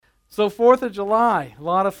So 4th of July, a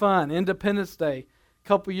lot of fun. Independence Day. A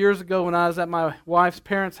couple years ago when I was at my wife's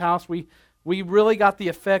parents' house, we really got the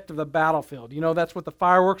effect of the battlefield. You know, that's what the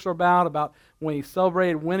fireworks are about when we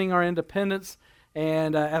celebrated winning our independence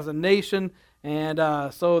and as a nation. And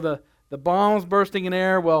so the bombs bursting in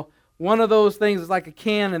air, well, one of those things is like a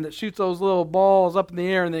cannon that shoots those little balls up in the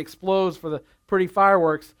air and then explodes for the pretty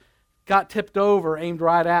fireworks, got tipped over, aimed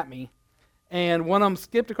right at me. And one of them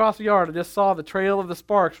skipped across the yard. I just saw the trail of the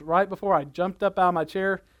sparks right before I jumped up out of my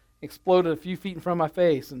chair, exploded a few feet in front of my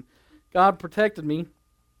face. And God protected me.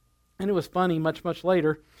 And it was funny much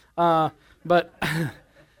later. But it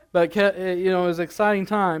was an exciting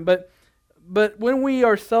time. But when we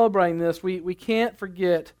are celebrating this, we can't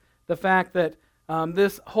forget the fact that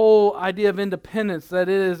this whole idea of independence, that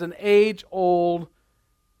it is an age-old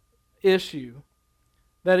issue.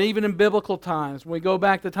 That even in biblical times, when we go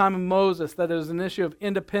back to the time of Moses, that it was an issue of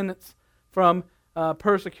independence from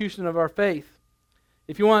persecution of our faith.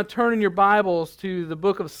 If you want to turn in your Bibles to the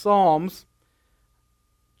book of Psalms,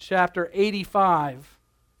 chapter 85.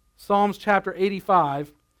 Psalms chapter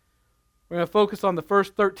 85. We're going to focus on the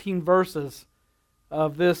first 13 verses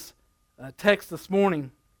of this text this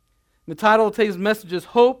morning. The title of today's message is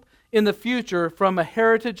Hope in the Future from a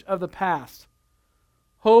Heritage of the Past.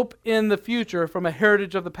 Hope in the future from a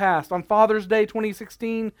heritage of the past. On Father's Day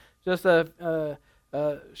 2016, just a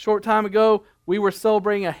short time ago, we were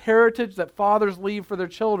celebrating a heritage that fathers leave for their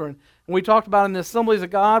children. And we talked about in the Assemblies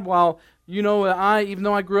of God, while even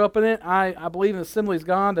though I grew up in it, I believe in Assemblies of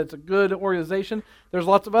God, that's a good organization. There's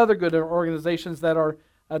lots of other good organizations that are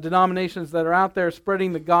denominations that are out there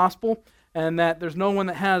spreading the gospel, and that there's no one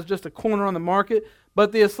that has just a corner on the market.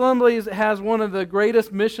 But the Assemblies has one of the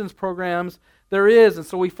greatest missions programs there is, and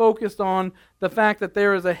so we focused on the fact that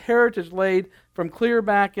there is a heritage laid from clear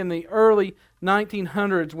back in the early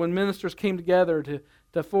 1900s when ministers came together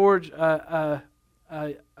to forge a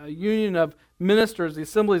union of ministers, the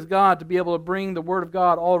Assemblies of God, to be able to bring the Word of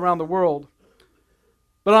God all around the world.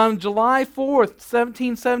 But on July 4th,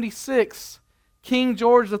 1776, King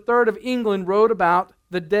George III of England wrote about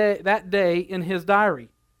that day in his diary.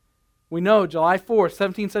 We know, July 4th,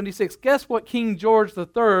 1776. Guess what King George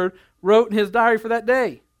III wrote in his diary for that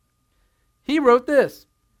day? He wrote this: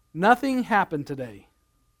 nothing happened today.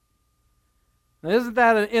 Now, isn't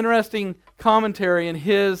that an interesting commentary in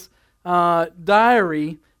his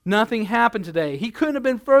diary? Nothing happened today. He couldn't have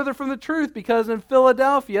been further from the truth, because in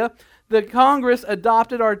Philadelphia, the Congress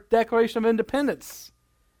adopted our Declaration of Independence.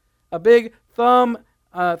 A big thumb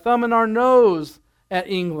in our nose at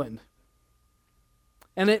England.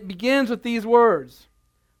 And it begins with these words: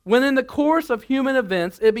 when in the course of human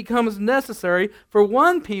events it becomes necessary for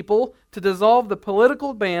one people to dissolve the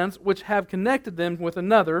political bands which have connected them with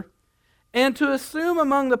another, and to assume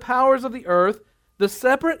among the powers of the earth the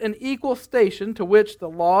separate and equal station to which the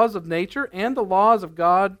laws of nature and the laws of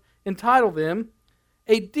God entitle them,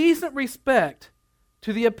 a decent respect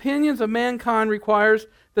to the opinions of mankind requires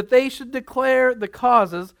that they should declare the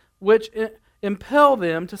causes which impel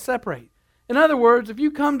them to separate. In other words, if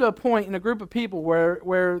you come to a point in a group of people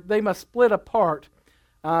where they must split apart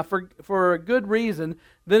for a good reason,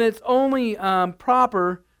 then it's only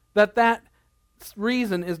proper that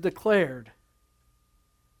reason is declared.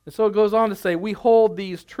 And so it goes on to say, we hold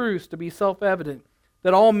these truths to be self-evident,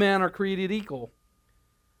 that all men are created equal,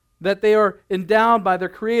 that they are endowed by their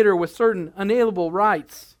Creator with certain unalienable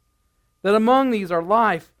rights, that among these are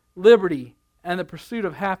life, liberty, and the pursuit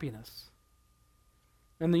of happiness.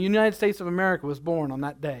 And the United States of America was born on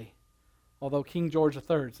that day, although King George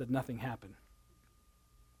III said nothing happened.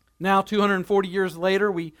 Now, 240 years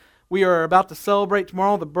later, we are about to celebrate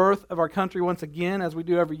tomorrow the birth of our country once again, as we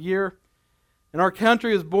do every year. And our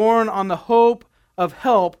country is born on the hope of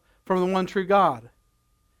help from the one true God.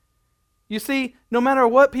 You see, no matter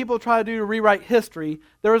what people try to do to rewrite history,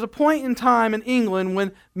 there was a point in time in England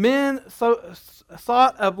when men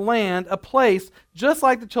sought a land, a place, just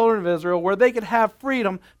like the children of Israel, where they could have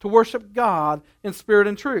freedom to worship God in spirit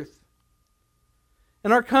and truth.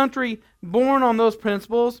 In our country, born on those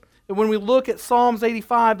principles, and when we look at Psalms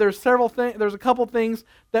 85, there's a couple things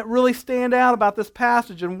that really stand out about this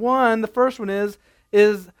passage. And the first one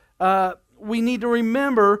is we need to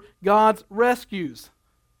remember God's rescues.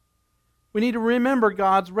 We need to remember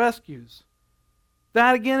God's rescues.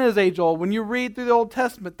 That again is age-old. When you read through the Old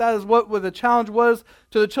Testament, that is what the challenge was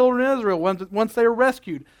to the children of Israel once they were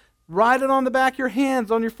rescued. Write it on the back of your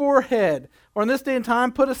hands, on your forehead, or in this day and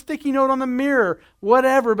time, put a sticky note on the mirror,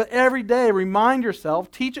 whatever, but every day remind yourself,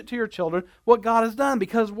 teach it to your children, what God has done.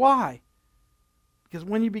 Because why? Because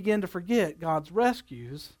when you begin to forget God's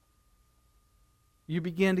rescues, you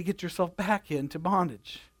begin to get yourself back into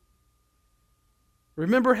bondage.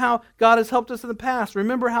 Remember how God has helped us in the past.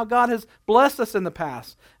 Remember how God has blessed us in the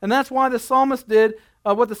past. And that's why the psalmist did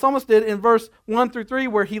what the psalmist did in verse 1 through 3,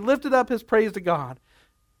 where he lifted up his praise to God.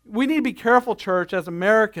 We need to be careful, church, as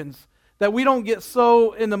Americans, that we don't get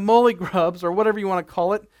so in the mully grubs, or whatever you want to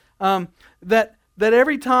call it, that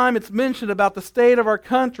every time it's mentioned about the state of our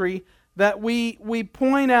country, that we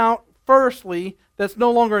point out, firstly, that's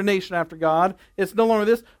no longer a nation after God. It's no longer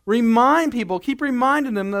this. Remind people, keep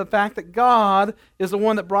reminding them of the fact that God is the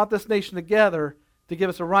one that brought this nation together to give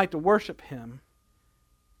us a right to worship Him,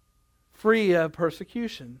 free of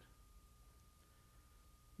persecution.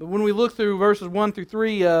 But when we look through verses 1 through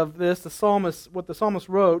 3 of this, what the psalmist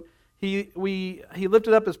wrote, he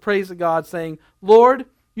lifted up his praise to God, saying, Lord,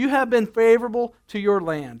 you have been favorable to your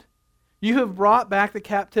land. You have brought back the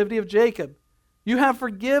captivity of Jacob. You have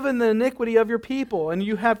forgiven the iniquity of your people, and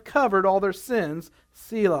you have covered all their sins,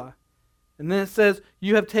 Selah. And then it says,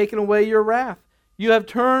 you have taken away your wrath. You have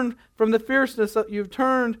turned from the fierceness of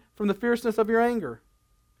your anger.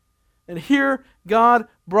 And here, God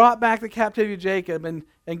brought back the captivity of Jacob, and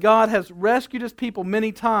God has rescued His people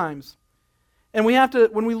many times. And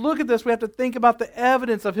when we look at this, we have to think about the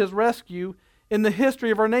evidence of His rescue in the history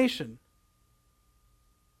of our nation.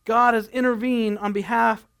 God has intervened on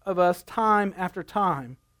behalf of us time after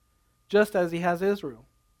time, just as He has Israel.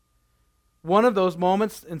 One of those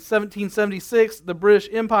moments, in 1776, the British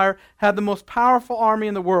Empire had the most powerful army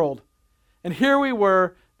in the world. And here we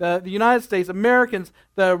were, the United States, Americans,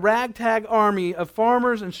 the ragtag army of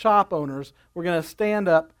farmers and shop owners were going to stand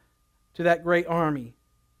up to that great army.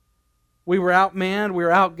 We were outmanned, we were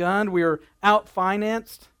outgunned, we were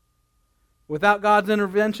outfinanced. Without God's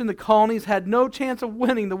intervention, the colonies had no chance of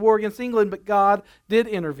winning the war against England, but God did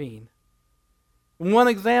intervene. And one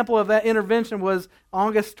example of that intervention was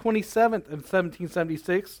August 27th of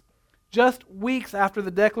 1776. Just weeks after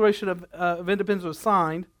the Declaration of Independence was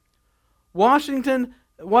signed, Washington's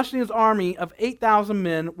army of 8,000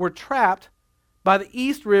 men were trapped by the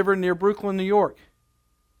East River near Brooklyn, New York.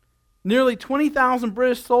 Nearly 20,000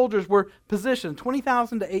 British soldiers were positioned,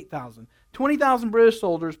 20,000 to 8,000. 20,000 British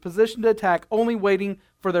soldiers positioned to attack, only waiting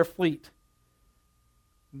for their fleet.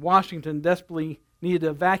 Washington desperately needed to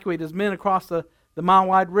evacuate his men across the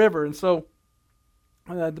mile-wide river, and so,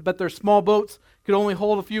 but their small boats could only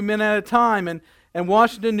hold a few men at a time, and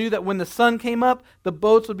Washington knew that when the sun came up, the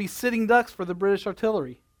boats would be sitting ducks for the British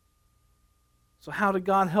artillery. So how did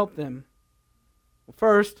God help them? Well,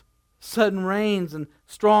 first, sudden rains and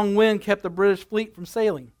strong wind kept the British fleet from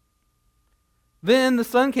sailing. Then the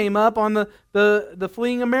sun came up on the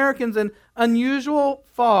fleeing Americans, and unusual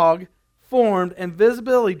fog formed and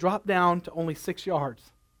visibility dropped down to only 6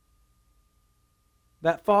 yards.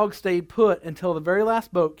 That fog stayed put until the very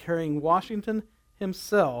last boat carrying Washington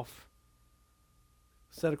himself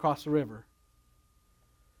set across the river.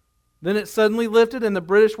 Then it suddenly lifted, and the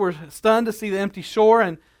British were stunned to see the empty shore,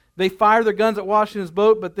 and they fired their guns at Washington's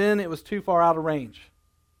boat, but then it was too far out of range.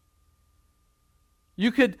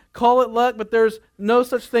 You could call it luck, but there's no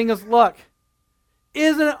such thing as luck.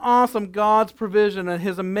 Isn't it awesome, God's provision and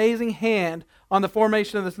His amazing hand on the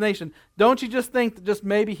formation of this nation? Don't you just think that just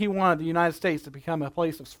maybe He wanted the United States to become a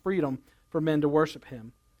place of freedom for men to worship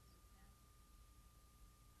Him?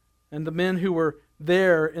 And the men who were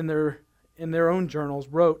there in their own journals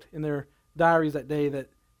wrote in their diaries that day that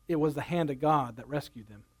it was the hand of God that rescued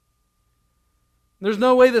them. There's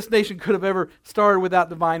no way this nation could have ever started without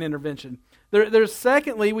divine intervention. There's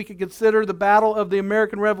secondly, we could consider the Battle of the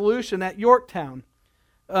American Revolution at Yorktown.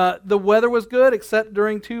 The weather was good except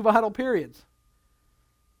during two vital periods.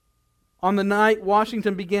 On the night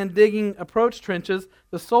Washington began digging approach trenches,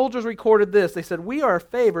 the soldiers recorded this. They said, "We are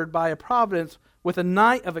favored by a providence with a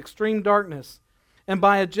night of extreme darkness, and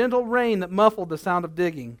by a gentle rain that muffled the sound of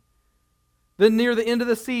digging." Then near the end of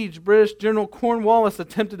the siege, British General Cornwallis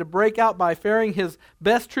attempted to break out by ferrying his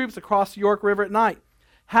best troops across the York River at night.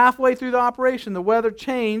 Halfway through the operation, the weather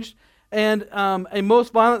changed, and a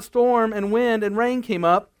most violent storm and wind and rain came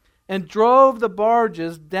up and drove the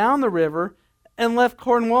barges down the river and left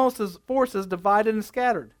Cornwallis's forces divided and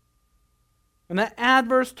scattered. And that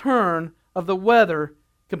adverse turn of the weather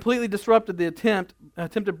completely disrupted the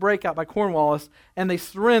attempted breakout by Cornwallis, and they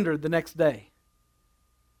surrendered the next day.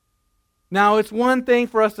 Now, it's one thing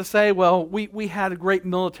for us to say, well, we had great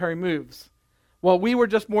military moves. Well, we were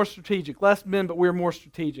just more strategic. Less men, but we were more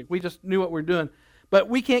strategic. We just knew what we were doing. But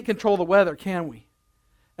we can't control the weather, can we?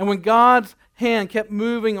 And when God's hand kept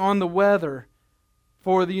moving on the weather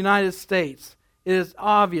for the United States, it is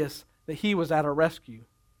obvious that He was at our rescue.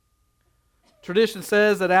 Tradition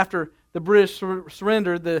says that after the British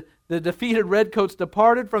surrendered, the defeated redcoats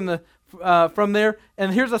departed from the from there.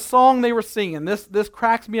 And here's a song they were singing. This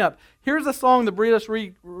cracks me up. Here's a song the British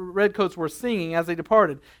Redcoats were singing as they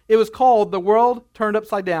departed. It was called "The World Turned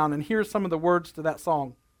Upside Down," and here's some of the words to that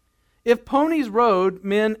song. If ponies rode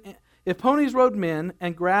men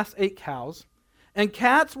and grass ate cows, and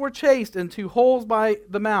cats were chased into holes by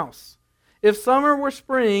the mouse, if summer were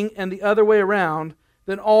spring and the other way around,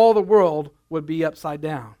 then all the world would be upside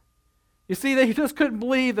down. You see, they just couldn't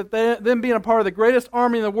believe that them being a part of the greatest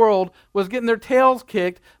army in the world was getting their tails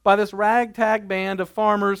kicked by this ragtag band of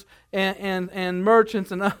farmers and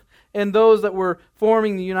merchants and those that were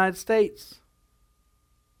forming the United States.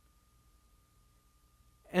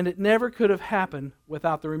 And it never could have happened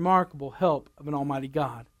without the remarkable help of an almighty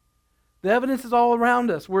God. The evidence is all around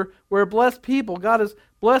us. We're a blessed people. God has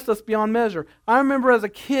blessed us beyond measure. I remember as a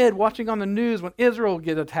kid watching on the news when Israel would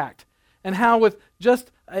get attacked, and how with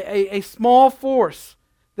just a small force,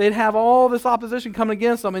 they'd have all this opposition coming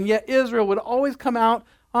against them, and yet Israel would always come out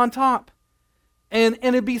on top. And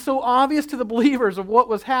it'd be so obvious to the believers of what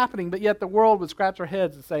was happening, but yet the world would scratch their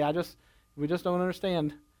heads and say, we just don't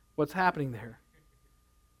understand what's happening there.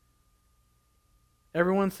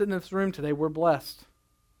 Everyone sitting in this room today, we're blessed.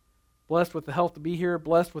 Blessed with the health to be here,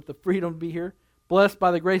 blessed with the freedom to be here, blessed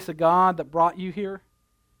by the grace of God that brought you here.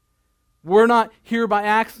 We're not here by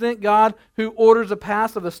accident. God, who orders the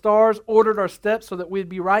paths of the stars, ordered our steps so that we'd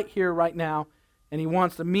be right here, right now, and He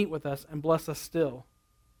wants to meet with us and bless us still.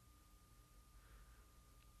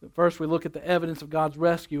 But first, we look at the evidence of God's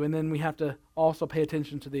rescue, and then we have to also pay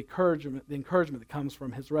attention to the encouragement that comes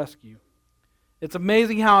from His rescue. It's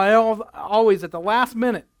amazing how always at the last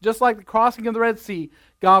minute, just like the crossing of the Red Sea,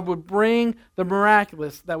 God would bring the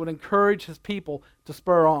miraculous that would encourage His people to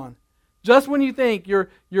spur on. Just when you think you're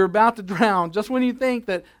about to drown, just when you think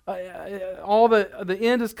that all the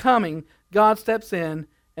end is coming, God steps in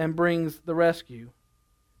and brings the rescue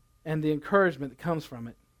and the encouragement that comes from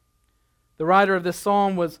it. The writer of this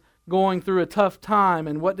psalm was going through a tough time,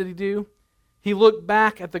 and what did he do? He looked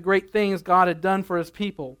back at the great things God had done for His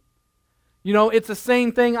people. You know, it's the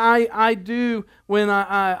same thing I do when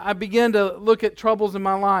I begin to look at troubles in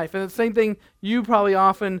my life. And it's the same thing you probably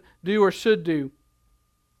often do or should do.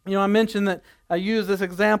 You know, I mentioned that I use this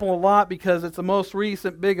example a lot because it's the most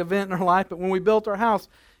recent big event in our life. But when we built our house,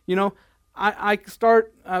 you know, I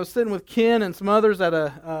was sitting with Ken and some others at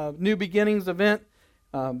a New Beginnings event,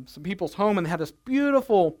 some people's home, and they had this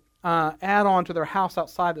beautiful add-on to their house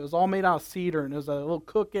outside that was all made out of cedar. And there was a little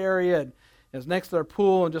cook area, and it was next to their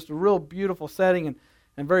pool, and just a real beautiful setting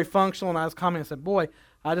and very functional. And I was commenting, I said, boy,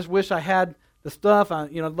 I just wish I had the stuff.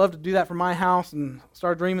 I'd love to do that for my house, and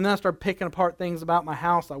started dreaming. Then I started picking apart things about my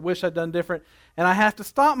house I wish I'd done different. And I have to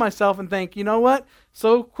stop myself and think, you know what?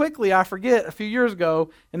 So quickly I forget a few years ago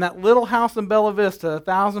in that little house in Bella Vista,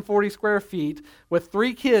 1,040 square feet, with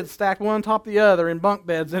 3 kids stacked one on top of the other in bunk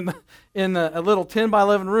beds in a little 10 by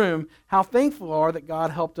 11 room, how thankful we are that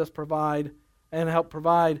God helped us provide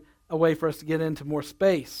a way for us to get into more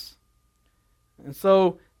space. And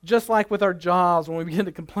so, just like with our jobs, when we begin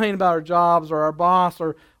to complain about our jobs or our boss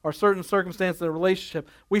or certain circumstances in a relationship,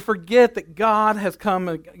 we forget that God has come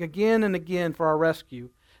again and again for our rescue.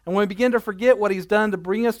 And when we begin to forget what He's done to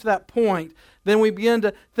bring us to that point, then we begin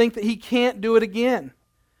to think that He can't do it again.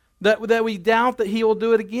 That we doubt that He will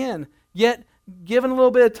do it again. Yet, given a little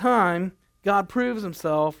bit of time, God proves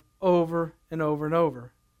Himself over and over and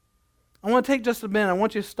over. I want to take just a minute. I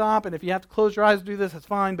want you to stop, and if you have to close your eyes to do this, that's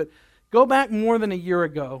fine, but go back more than a year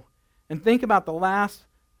ago and think about the last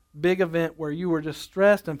big event where you were just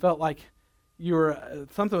stressed and felt like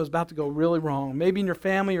something was about to go really wrong, maybe in your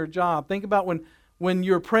family or job. Think about when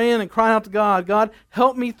you were praying and crying out to God, God,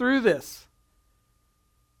 help me through this.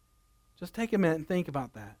 Just take a minute and think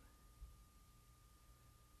about that.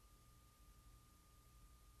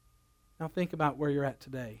 Now think about where you're at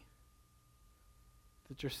today.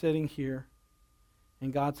 That you're sitting here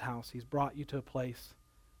in God's house. He's brought you to a place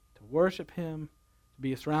to worship Him, to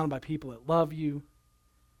be surrounded by people that love you.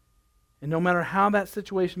 And no matter how that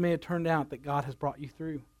situation may have turned out that God has brought you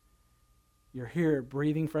through, you're here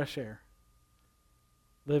breathing fresh air,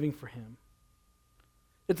 living for Him.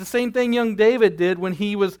 It's the same thing young David did when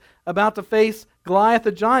he was about to face Goliath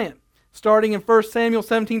the giant. Starting in 1 Samuel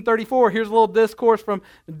 17:34, here's a little discourse from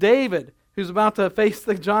David, who's about to face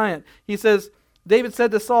the giant. He says, David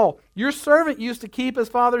said to Saul, your servant used to keep his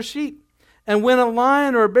father's sheep. And when a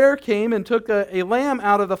lion or a bear came and took a lamb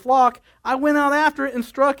out of the flock, I went out after it and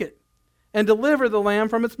struck it, and delivered the lamb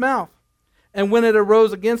from its mouth. And when it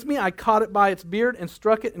arose against me, I caught it by its beard and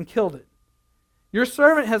struck it and killed it. Your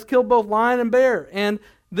servant has killed both lion and bear, and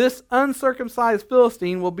this uncircumcised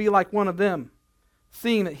Philistine will be like one of them.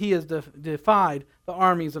 seeing that he has defied the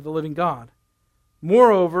armies of the living God.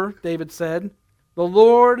 Moreover, David said, the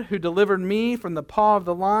Lord who delivered me from the paw of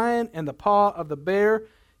the lion and the paw of the bear,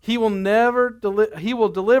 he will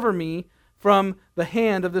deliver me from the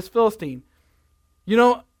hand of this Philistine. You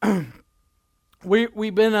know,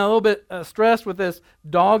 we've been a little bit stressed with this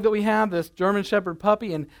dog that we have, this German Shepherd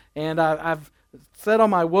puppy, and I've said all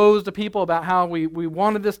my woes to people about how we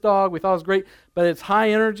wanted this dog. We thought it was great, but it's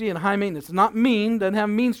high energy and high maintenance. It's not mean, doesn't have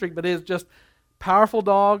a mean streak, but it is just powerful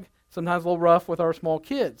dog, sometimes a little rough with our small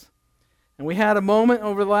kids. And we had a moment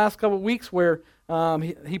over the last couple of weeks where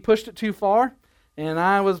he pushed it too far, and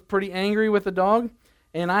I was pretty angry with the dog,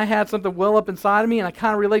 and I had something well up inside of me, and I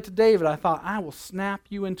kind of relate to David. I thought, I will snap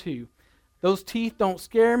you in two. Those teeth don't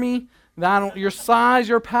scare me. Your size,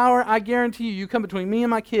 your power, I guarantee you come between me and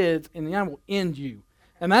my kids, and I will end you.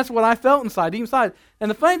 And that's what I felt inside, deep inside. And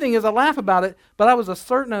the funny thing is, I laugh about it, but I was as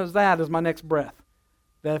certain as that as my next breath,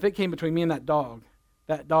 that if it came between me and that dog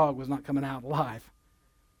was not coming out alive.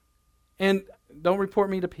 And don't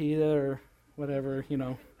report me to PETA or whatever,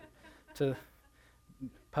 to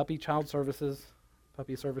puppy services,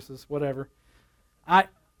 whatever. I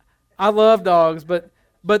love dogs, but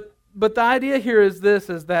the idea here is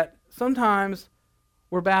that sometimes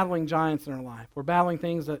we're battling giants in our life. We're battling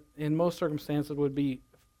things that in most circumstances would be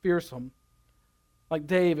fearsome, like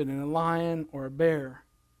David and a lion or a bear.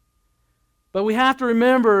 But we have to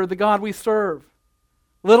remember the God we serve.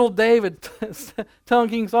 Little David telling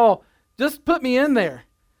King Saul, just put me in there.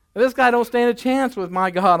 This guy don't stand a chance with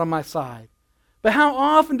my God on my side. But how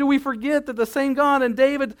often do we forget that the same God, and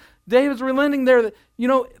David's relenting there, that,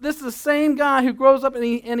 this is the same guy who grows up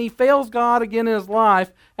and he fails God again in his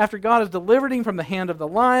life after God has delivered him from the hand of the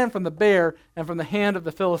lion, from the bear, and from the hand of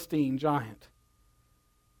the Philistine giant.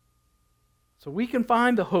 So we can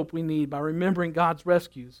find the hope we need by remembering God's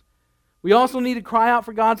rescues. We also need to cry out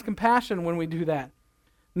for God's compassion when we do that.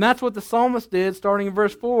 And that's what the psalmist did, starting in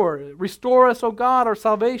verse 4. Restore us, O God, our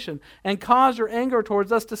salvation, and cause your anger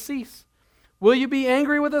towards us to cease. Will you be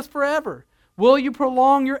angry with us forever? Will you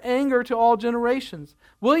prolong your anger to all generations?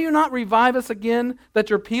 Will you not revive us again, that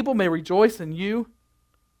your people may rejoice in you?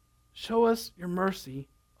 Show us your mercy,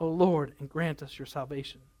 O Lord, and grant us your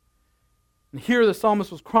salvation. And here the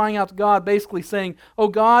psalmist was crying out to God, basically saying, oh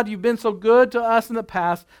God, you've been so good to us in the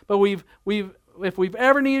past, but if we've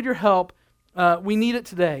ever needed your help, we need it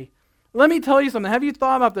today. Let me tell you something. Have you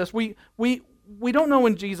thought about this? We don't know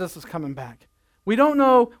when Jesus is coming back. We don't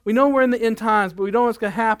know. We know we're in the end times, but we don't know what's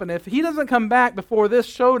going to happen. If he doesn't come back before this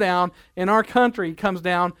showdown in our country comes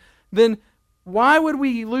down, then why would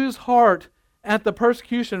we lose heart at the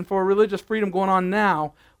persecution for religious freedom going on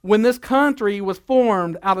now when this country was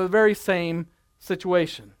formed out of the very same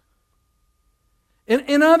situation?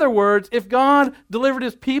 In other words, if God delivered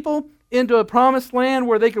his people into a promised land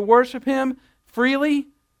where they could worship him freely,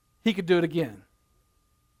 he could do it again.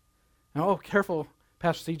 Now, careful,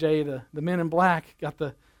 Pastor CJ, the men in black got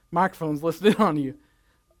the microphones listening on you.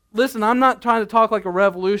 Listen, I'm not trying to talk like a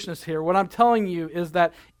revolutionist here. What I'm telling you is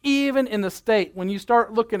that even in the state, when you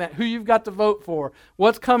start looking at who you've got to vote for,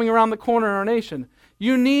 what's coming around the corner in our nation,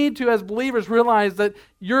 you need to, as believers, realize that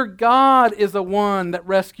your God is the one that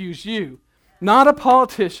rescues you. Not a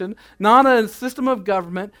politician, not a system of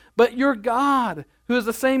government, but your God, who is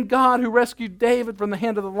the same God who rescued David from the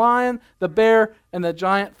hand of the lion, the bear, and the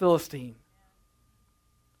giant Philistine.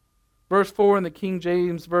 Verse 4 in the King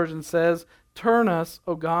James Version says, turn us,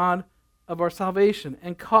 O God, of our salvation,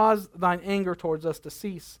 and cause thine anger towards us to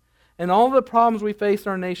cease. And all the problems we face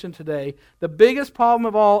in our nation today, the biggest problem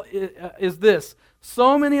of all is this.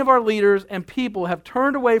 So many of our leaders and people have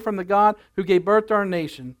turned away from the God who gave birth to our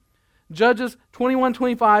nation. Judges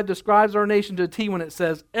 21:25 describes our nation to a T when it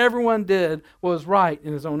says, everyone did what was right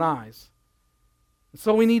in his own eyes.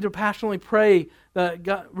 So we need to passionately pray that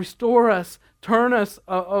God restore us, turn us,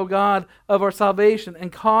 O God, of our salvation,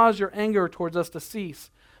 and cause your anger towards us to cease.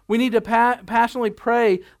 We need to passionately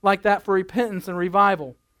pray like that for repentance and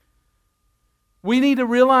revival. We need to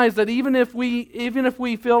realize that even if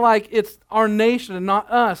we feel like it's our nation and not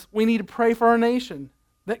us, we need to pray for our nation,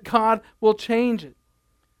 that God will change it.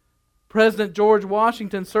 President George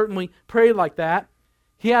Washington certainly prayed like that.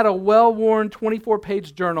 He had a well-worn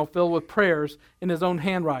 24-page journal filled with prayers in his own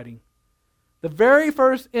handwriting. The very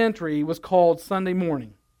first entry was called Sunday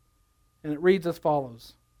Morning, and it reads as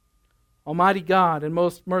follows. Almighty God and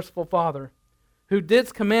most merciful Father, who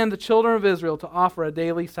didst command the children of Israel to offer a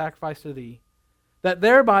daily sacrifice to thee, that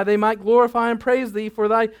thereby they might glorify and praise thee for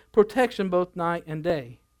thy protection both night and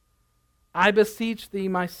day. I beseech thee,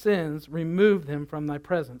 my sins, remove them from thy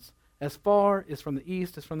presence, as far as from the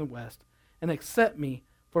east as from the west, and accept me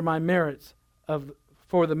for my merits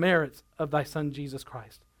for the merits of thy Son Jesus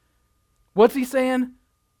Christ. What's he saying?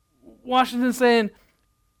 Washington's saying,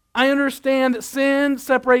 I understand that sin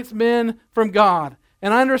separates men from God.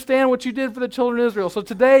 And I understand what you did for the children of Israel. So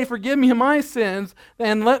today, forgive me of my sins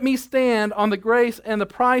and let me stand on the grace and the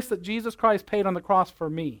price that Jesus Christ paid on the cross for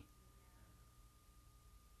me.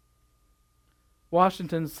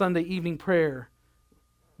 Washington's Sunday evening prayer,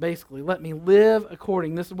 basically, let me live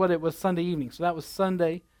according, this is what it was Sunday evening. So that was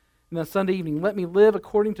Sunday, and then Sunday evening, let me live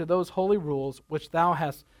according to those holy rules which thou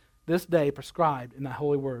hast this day prescribed in thy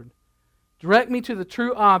holy word. Direct me to the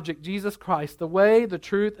true object, Jesus Christ, the way, the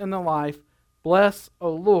truth, and the life. Bless,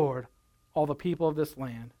 O Lord, all the people of this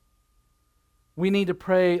land. We need to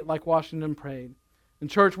pray like Washington prayed. In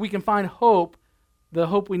church, we can find hope, the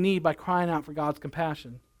hope we need, by crying out for God's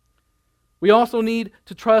compassion. We also need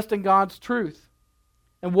to trust in God's truth.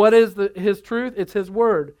 And what is His truth? It's His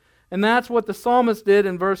word. And that's what the psalmist did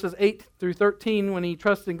in verses 8 through 13 when he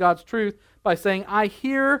trusted in God's truth by saying, I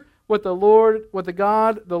hear what the Lord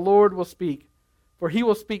will speak. For He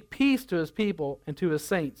will speak peace to His people and to His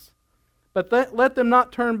saints. But let them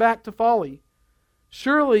not turn back to folly.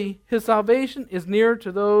 Surely His salvation is near to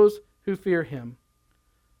those who fear Him,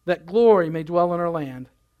 that glory may dwell in our land.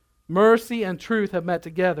 Mercy and truth have met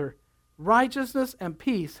together. Righteousness and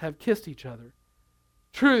peace have kissed each other.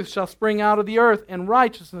 Truth shall spring out of the earth, and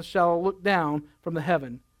righteousness shall look down from the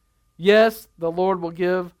heaven. Yes, the Lord will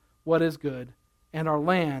give what is good, and our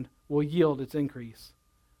land will yield its increase.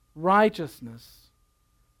 Righteousness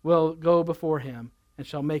will go before Him, and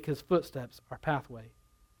shall make His footsteps our pathway.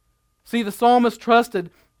 See, the psalmist trusted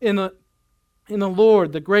in the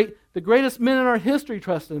Lord. The greatest men in our history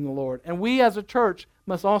trusted in the Lord. And we as a church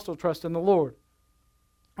must also trust in the Lord.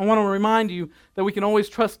 I want to remind you that we can always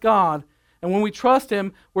trust God. And when we trust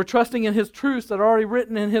Him, we're trusting in His truths that are already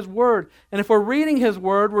written in His Word. And if we're reading His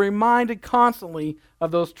Word, we're reminded constantly of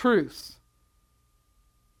those truths.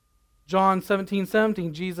 John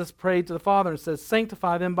 17:17, Jesus prayed to the Father and says,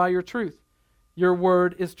 sanctify them by your truth. Your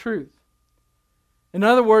word is truth. In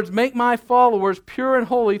other words, make my followers pure and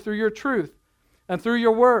holy through your truth and through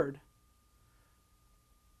your word.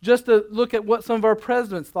 Just to look at what some of our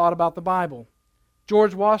presidents thought about the Bible.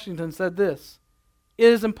 George Washington said this, it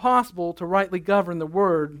is impossible to rightly govern the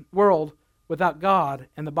world without God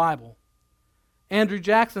and the Bible. Andrew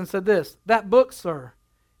Jackson said this, that book, sir,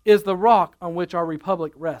 is the rock on which our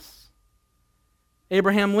republic rests.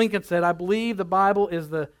 Abraham Lincoln said, I believe the Bible is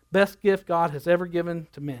the best gift God has ever given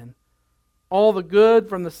to men. All the good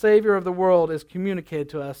from the Savior of the world is communicated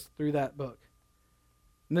to us through that book.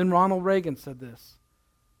 And then Ronald Reagan said this,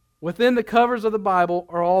 within the covers of the Bible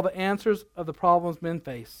are all the answers of the problems men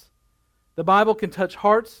face. The Bible can touch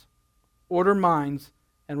hearts, order minds,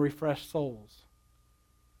 and refresh souls.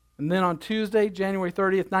 And then on Tuesday, January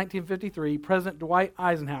 30th, 1953, President Dwight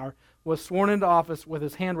Eisenhower was sworn into office with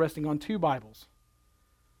his hand resting on two Bibles,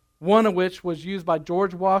 one of which was used by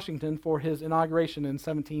George Washington for his inauguration in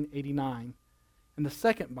 1789. And the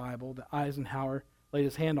second Bible that Eisenhower laid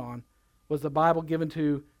his hand on was the Bible given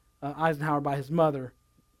to Eisenhower by his mother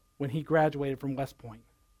when he graduated from West Point.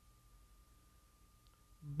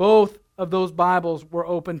 Both of those Bibles were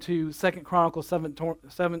open to 2 Chronicles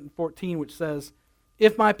 7:14, which says,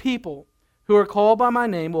 if my people who are called by my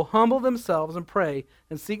name will humble themselves and pray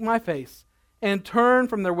and seek my face and turn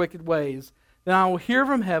from their wicked ways, then I will hear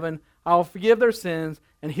from heaven, I will forgive their sins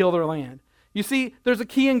and heal their land. You see, there's a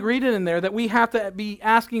key ingredient in there that we have to be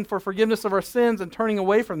asking for forgiveness of our sins and turning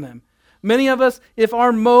away from them. Many of us, if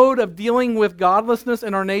our mode of dealing with godlessness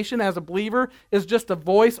in our nation as a believer is just to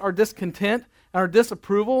voice our discontent and our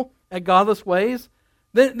disapproval at godless ways,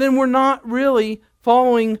 then we're not really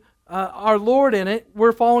following our Lord in it.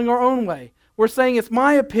 We're following our own way. We're saying it's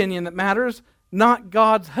my opinion that matters, not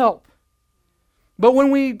God's help. But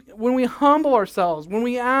when we humble ourselves, when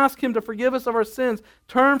we ask Him to forgive us of our sins,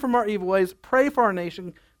 turn from our evil ways, pray for our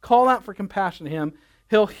nation, call out for compassion to Him,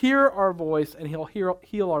 He'll hear our voice and He'll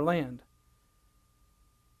heal our land.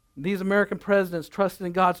 These American presidents trusted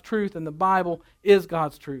in God's truth, and the Bible is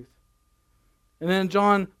God's truth. And then in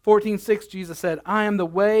John 14:6, Jesus said, I am the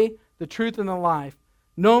way, the truth, and the life.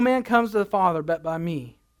 No man comes to the Father but by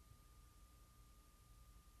me.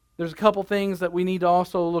 There's a couple things that we need to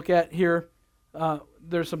also look at here.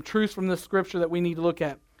 There's some truths from this scripture that we need to look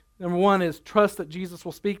at. Number one is trust that Jesus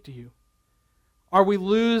will speak to you. Are we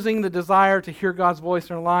losing the desire to hear God's voice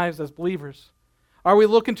in our lives as believers? Are we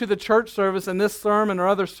looking to the church service and this sermon or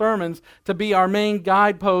other sermons to be our main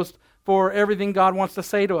guidepost for everything God wants to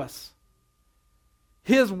say to us?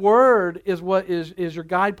 His word is what is your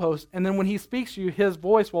guidepost, and then when He speaks to you, His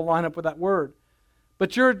voice will line up with that word.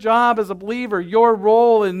 But your job as a believer, your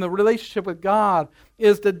role in the relationship with God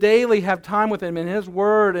is to daily have time with Him in His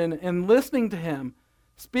Word and listening to Him,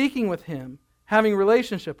 speaking with Him, having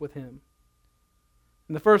relationship with Him.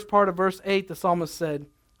 In the first part of verse 8, the psalmist said,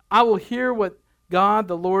 I will hear what God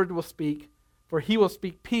the Lord will speak, for He will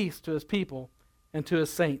speak peace to His people and to His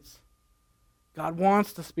saints. God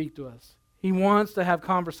wants to speak to us. He wants to have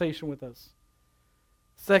conversation with us.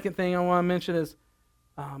 Second thing I want to mention is,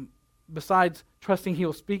 besides trusting He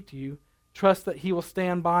will speak to you, trust that He will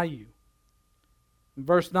stand by you. In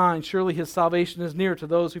verse 9, surely His salvation is near to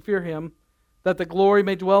those who fear Him, that the glory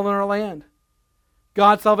may dwell in our land.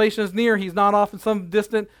 God's salvation is near. He's not off in some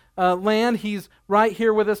distant land. He's right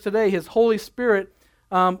here with us today. His Holy Spirit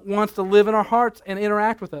wants to live in our hearts and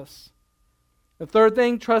interact with us. The third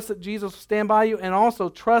thing, trust that Jesus will stand by you, and also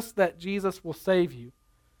trust that Jesus will save you.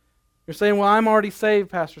 You're saying, well, I'm already saved,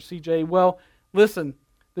 Pastor CJ. Well, listen,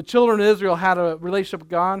 the children of Israel had a relationship with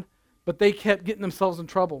God, but they kept getting themselves in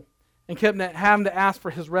trouble and kept having to ask for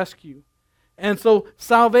His rescue. And so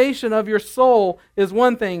salvation of your soul is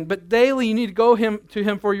one thing, but daily you need to go to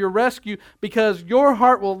Him for your rescue, because your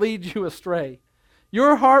heart will lead you astray.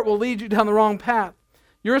 Your heart will lead you down the wrong path.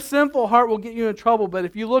 Your sinful heart will get you in trouble, but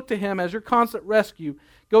if you look to Him as your constant rescue,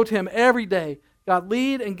 go to Him every day, God,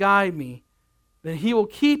 lead and guide me, then He will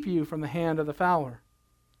keep you from the hand of the fowler.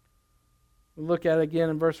 We'll look at it again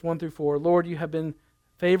in verse 1 through 4. Lord, you have been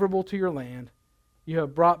favorable to your land. You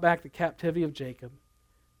have brought back the captivity of Jacob.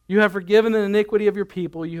 You have forgiven the iniquity of your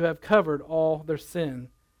people. You have covered all their sin.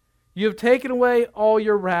 You have taken away all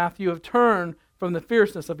your wrath. You have turned from the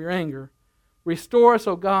fierceness of your anger. Restore us,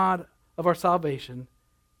 O God of our salvation,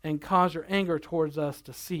 and cause your anger towards us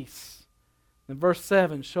to cease. In verse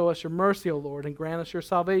 7, show us your mercy, O Lord, and grant us your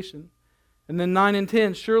salvation. And then 9 and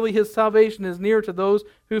 10, surely His salvation is near to those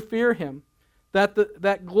who fear Him,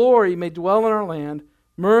 that glory may dwell in our land.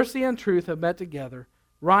 Mercy and truth have met together.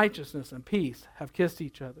 Righteousness and peace have kissed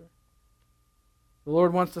each other. The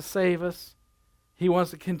Lord wants to save us. He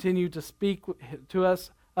wants to continue to speak to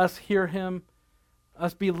us hear Him,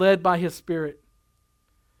 us be led by His Spirit.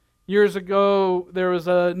 Years ago, there was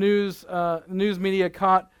a news media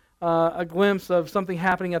caught a glimpse of something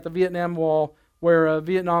happening at the Vietnam Wall, where a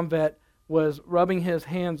Vietnam vet was rubbing his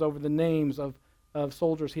hands over the names of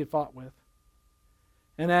soldiers he had fought with.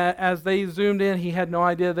 And as they zoomed in, he had no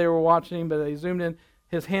idea they were watching him, but they zoomed in,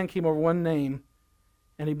 his hand came over one name,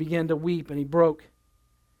 and he began to weep, and he broke.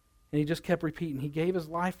 And he just kept repeating, He gave His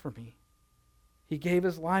life for me. He gave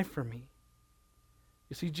His life for me.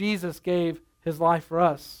 You see, Jesus gave His life for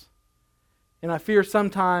us. And I fear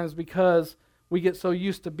sometimes, because we get so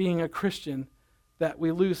used to being a Christian, that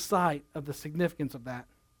we lose sight of the significance of that.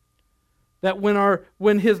 That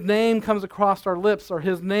when His name comes across our lips, or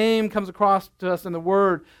His name comes across to us in the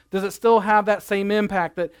Word, does it still have that same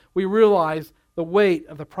impact, that we realize the weight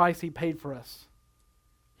of the price He paid for us?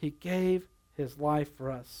 He gave His life for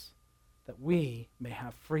us, that we may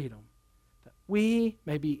have freedom, that we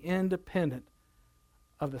may be independent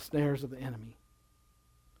of the snares of the enemy.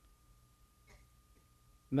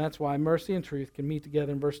 And that's why mercy and truth can meet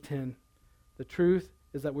together in verse 10. The truth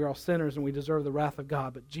is that we're all sinners and we deserve the wrath of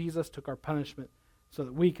God, but Jesus took our punishment so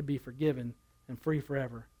that we could be forgiven and free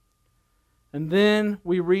forever. And then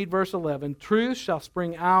we read verse 11, truth shall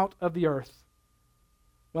spring out of the earth.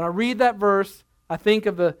 When I read that verse, I think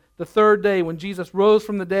of the third day when Jesus rose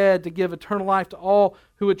from the dead to give eternal life to all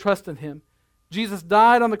who would trust in Him. Jesus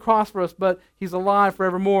died on the cross for us, but He's alive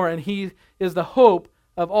forevermore, and He is the hope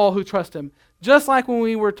of all who trust Him. Just like when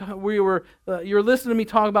you were listening to me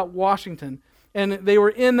talk about Washington, and they were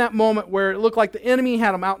in that moment where it looked like the enemy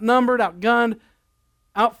had them outnumbered, outgunned,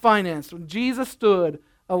 outfinanced. When Jesus stood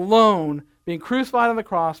alone, being crucified on the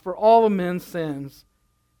cross for all of men's sins,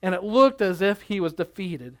 and it looked as if He was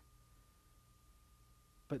defeated.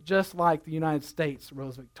 But just like the United States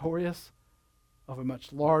rose victorious over a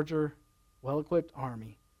much larger, well-equipped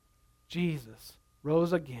army, Jesus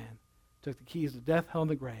rose again, took the keys to death, hell,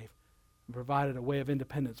 and the grave, and provided a way of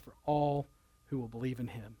independence for all who will believe in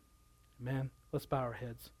Him. Amen. Let's bow our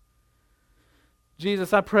heads.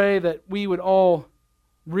 Jesus, I pray that we would all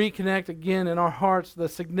reconnect again in our hearts the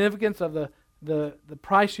significance of the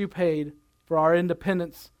price you paid for our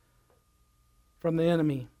independence from the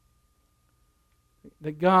enemy.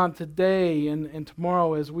 That God, today and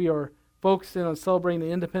tomorrow, as we are focusing on celebrating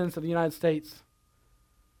the independence of the United States,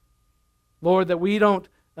 Lord, that we don't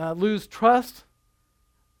lose trust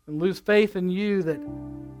and lose faith in you, that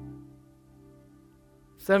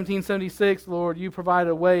 1776, Lord, you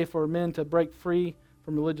provided a way for men to break free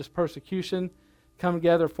from religious persecution, come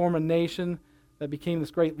together, form a nation that became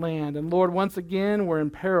this great land. And Lord, once again, we're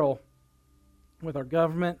in peril. with our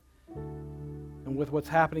government, and with what's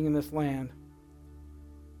happening in this land.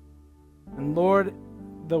 And Lord,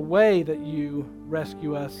 the way that you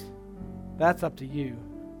rescue us, that's up to you.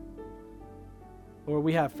 Lord,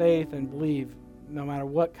 we have faith and believe no matter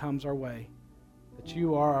what comes our way, that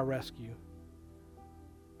you are our rescue.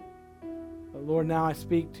 But Lord, now I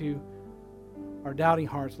speak to our doubting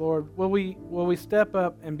hearts. Lord, will we step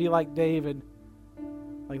up and be like David,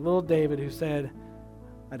 like little David, who said,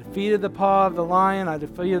 I defeated the paw of the lion, I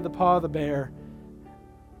defeated the paw of the bear,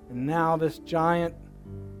 and now this giant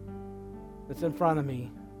that's in front of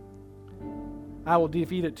me, I will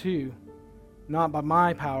defeat it too, not by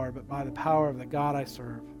my power, but by the power of the God I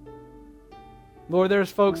serve. Lord,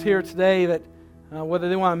 there's folks here today that, whether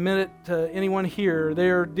they want to admit it to anyone here,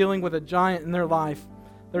 they're dealing with a giant in their life.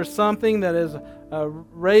 There's something that has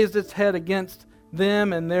raised its head against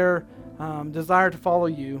them and their desire to follow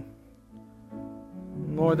you.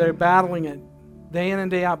 Lord, they're battling it day in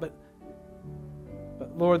and day out, but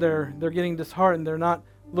Lord, they're getting disheartened. They're not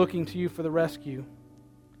looking to you for the rescue.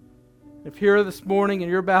 If you're here this morning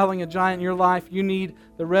and you're battling a giant in your life, you need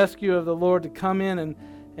the rescue of the Lord to come in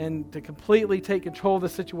and to completely take control of the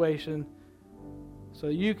situation so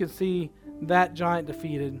you can see that giant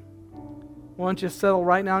defeated. Why don't you settle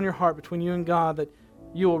right now in your heart between you and God that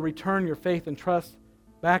you will return your faith and trust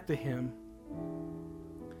back to Him.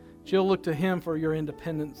 That you'll look to Him for your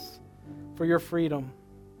independence, for your freedom.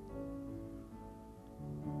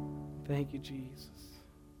 Thank you, Jesus.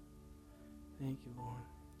 Thank you, Lord.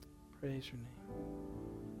 Praise your name.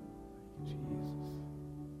 Thank you, Jesus.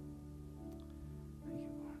 Thank you,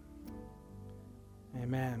 Lord.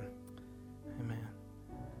 Amen. Amen.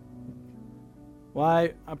 Well,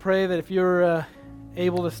 I pray that if you're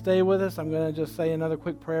able to stay with us, I'm going to just say another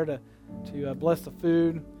quick prayer to bless the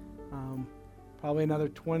food. Probably another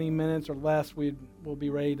 20 minutes or less, we'll be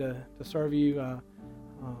ready to serve you.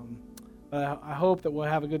 But I hope that we'll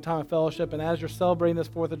have a good time of fellowship. And as you're celebrating this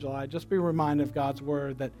 4th of July, just be reminded of God's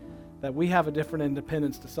Word that we have a different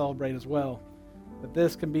independence to celebrate as well. That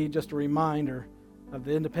this can be just a reminder of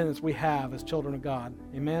the independence we have as children of God.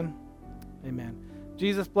 Amen? Amen.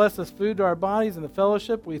 Jesus, bless this food to our bodies and the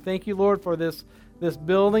fellowship. We thank you, Lord, for this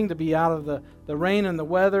building, to be out of the rain and the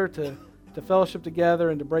weather, to fellowship together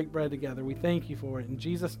and to break bread together. We thank you for it. In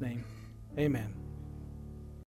Jesus' name, amen.